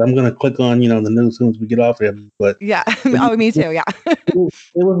 Absolutely. I'm going to click on, the news as soon as we get off here. But yeah. Oh, me too. Yeah. It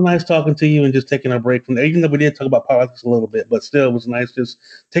was nice talking to you and just taking a break from there. Even though we did talk about politics a little bit, but still it was nice just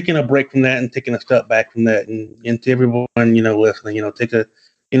taking a break from that and taking a step back from that. And to everyone, listening, take a,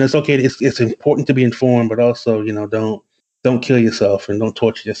 it's okay. It's important to be informed, but also, don't kill yourself and don't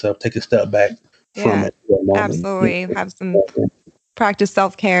torture yourself. Take a step back from it. Absolutely. Have some practice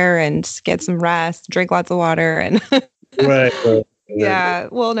self-care and get some rest, drink lots of water. And right. Yeah.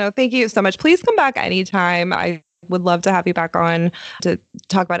 Well, no, thank you so much. Please come back anytime. I would love to have you back on to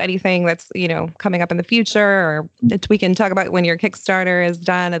talk about anything that's, coming up in the future, or we can talk about when your Kickstarter is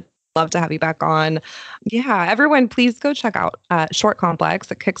done. I'd love to have you back on. Yeah. Everyone, please go check out Short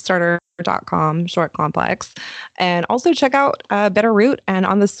Complex at Kickstarter.com, Short Complex, and also check out Bitter Root and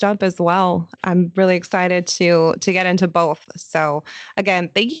On the Stump as well. I'm really excited to get into both. So again,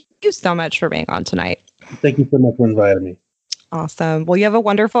 thank you so much for being on tonight. Thank you so much for inviting me. Awesome. Well, you have a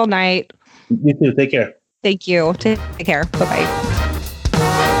wonderful night. You too. Take care. Thank you. Take care. Bye-bye.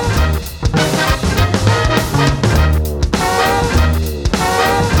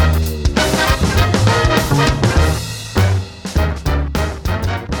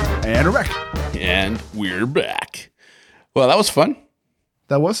 And we're back. And we're back. Well, that was fun.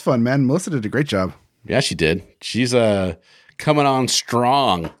 That was fun, man. Melissa did a great job. Yeah, she did. She's coming on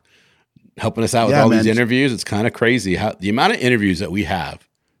strong, helping us out with all these interviews. It's kind of crazy how the amount of interviews that we have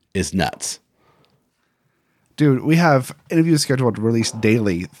is nuts. Dude, we have interviews scheduled to release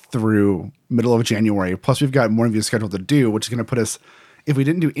daily through middle of January. Plus, we've got more interviews scheduled to do, which is going to put us, if we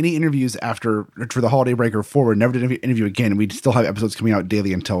didn't do any interviews for the holiday break or forward, never did an interview again, we'd still have episodes coming out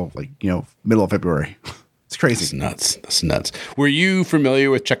daily until middle of February. It's crazy. That's nuts. Were you familiar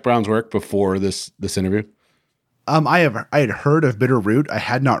with Chuck Brown's work before this interview? I had heard of Bitter Root. I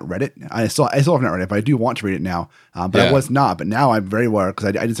had not read it. I still have not read it, but I do want to read it now. But I was not. But now I'm very aware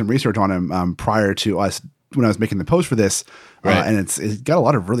because I did some research on him prior to us when I was making the post for this, and it's got a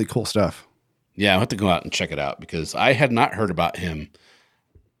lot of really cool stuff. Yeah, I'll have to go out and check it out because I had not heard about him.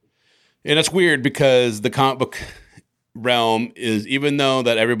 And it's weird because the comic book realm is, even though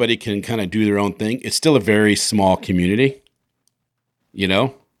that everybody can kind of do their own thing, it's still a very small community,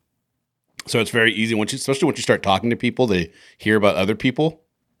 So it's very easy especially once you start talking to people, they hear about other people.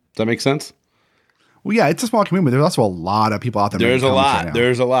 Does that make sense? Well, yeah, it's a small community, but there's also a lot of people out there. There's a lot. Right,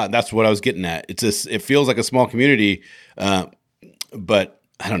 there's a lot. That's what I was getting at. It feels like a small community, but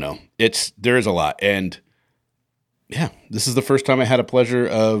I don't know. There is a lot. And yeah, this is the first time I had a pleasure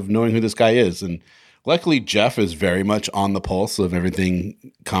of knowing who this guy is. And luckily, Jeff is very much on the pulse of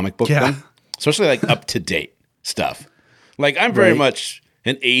everything comic book thing, especially like up to date stuff. Like I'm very much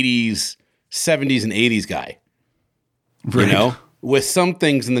an 80s, 70s, and 80s guy, with some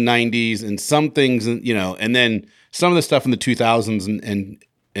things in the 90s and some things, and then some of the stuff in the 2000s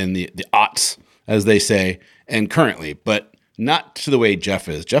and the aughts, as they say, and currently, but not to the way Jeff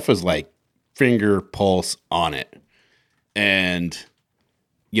is. Jeff is like finger pulse on it. And,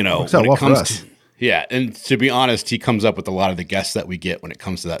 when it comes to, and to be honest, he comes up with a lot of the guests that we get when it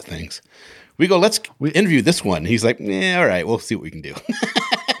comes to that things. We go, let's interview this one. He's like, all right, we'll see what we can do.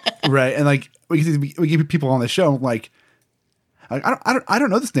 Right. And like we get people on the show like I don't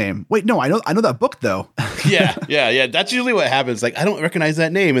know this name. Wait, no, I know that book though. Yeah. That's usually what happens. Like I don't recognize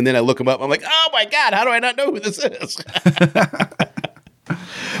that name, and then I look them up. I'm like, oh my god, how do I not know who this is?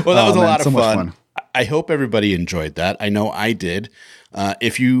 Well, that was a lot of fun. I hope everybody enjoyed that. I know I did.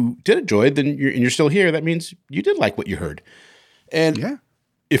 If you did enjoy it, then you're still here. That means you did like what you heard. And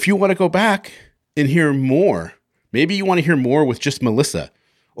if you want to go back and hear more, maybe you want to hear more with just Melissa,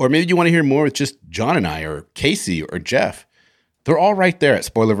 or maybe you want to hear more with just John and I, or Casey, or Jeff. They're all right there at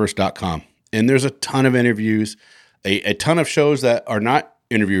spoilerverse.com. And there's a ton of interviews, a ton of shows that are not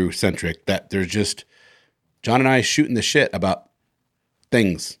interview-centric, that there's just John and I shooting the shit about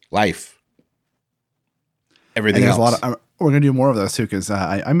things, life, everything else. We're going to do more of those too, because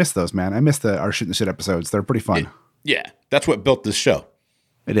I miss those, man. I miss our shooting the shit episodes. They're pretty fun. That's what built this show.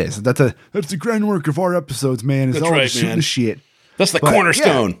 It is. That's the groundwork of our episodes, man. It's all shooting the shit. That's the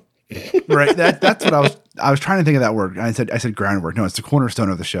cornerstone. Yeah. Right. That's what I was trying to think of that word. I said groundwork. No, it's the cornerstone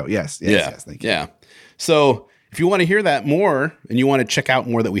of the show. Yes. Thank you. Yeah. So if you want to hear that more and you want to check out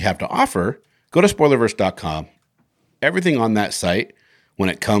more that we have to offer, go to spoilerverse.com. Everything on that site when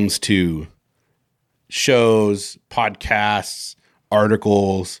it comes to shows, podcasts,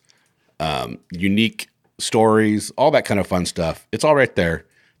 articles, unique stories, all that kind of fun stuff. It's all right there.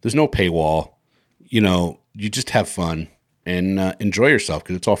 There's no paywall. You just have fun and enjoy yourself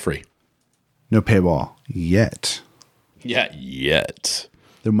because it's all free. No paywall yet. Yeah, yet.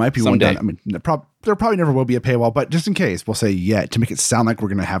 There might be someday. One done. I mean, there probably never will be a paywall, but just in case, we'll say yet to make it sound like we're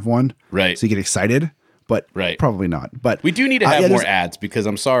going to have one. Right. So you get excited, but probably not. But we do need to have more ads because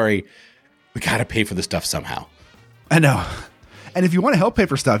I'm sorry, we got to pay for the stuff somehow. I know. And if you want to help pay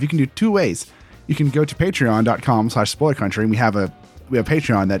for stuff, you can do two ways. You can go to patreon.com/spoilercountry, and we have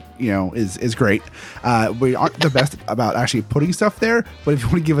Patreon that is great. We aren't the best about actually putting stuff there, but if you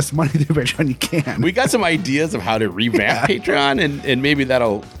want to give us money through Patreon, you can. We got some ideas of how to revamp Patreon, and maybe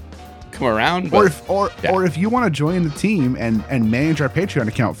that'll come around. But, or if you want to join the team and manage our Patreon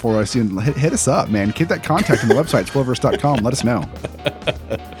account for us, hit us up, man. Get that contact on the website spoilerverse.com. Let us know.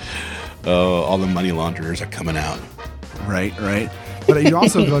 Oh, all the money launderers are coming out. Right. But you can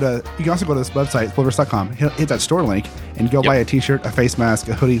also go to this website, spoilerverse.com, hit that store link, and go buy a t-shirt, a face mask,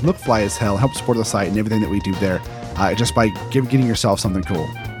 a hoodie, look fly as hell, help support the site and everything that we do there, just by getting yourself something cool.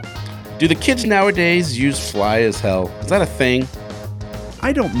 Do the kids nowadays use fly as hell? Is that a thing?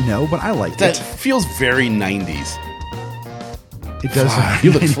 I don't know, but I like that. That feels very 90s. It does. Fly.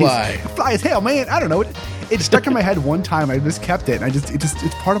 You look fly. Fly as hell, man. I don't know. It stuck in my head one time. I just kept it. And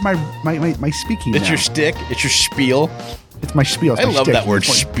it's part of my speaking. It's your stick. It's your spiel. It's my spiel. I love that word,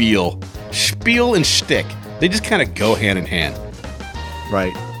 spiel. Spiel and shtick. They just kind of go hand in hand.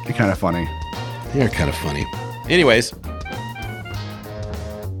 Right. They're kind of funny. They are kind of funny. Anyways.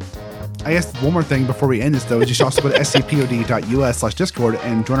 I guess one more thing before we end this, though, is you should also go to scpod.us/Discord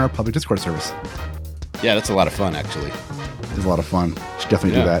and join our public Discord service. Yeah, that's a lot of fun, actually. It's a lot of fun. We should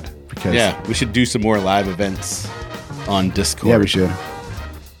definitely do that. Because we should do some more live events on Discord. Yeah, we should.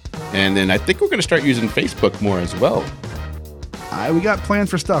 And then I think we're going to start using Facebook more as well. We got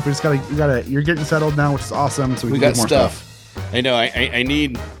plans for stuff. We gotta. You're getting settled now, which is awesome. So we can got get more stuff. I know. I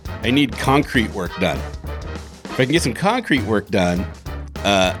need concrete work done. If I can get some concrete work done,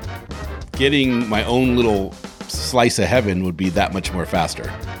 getting my own little slice of heaven would be that much more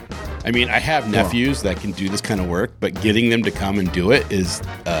faster. I mean, I have nephews that can do this kind of work, but getting them to come and do it is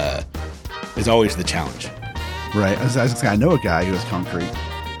always the challenge. Right. I know a guy who has concrete.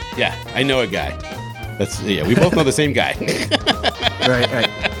 Yeah, I know a guy. We both know the same guy. Right.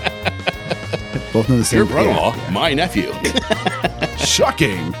 Both know the same. Your brother-in-law, my nephew.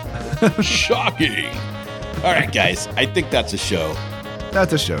 Shocking. Shocking. All right, guys. I think that's a show.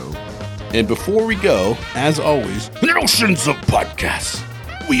 That's a show. And before we go, as always, in oceans of podcasts,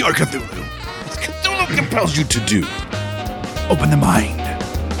 we are Cthulhu. As Cthulhu compels you to do. Open the mind.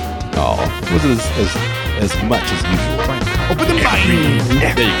 Oh, it wasn't as much as usual. Open the mind.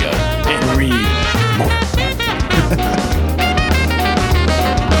 There you go.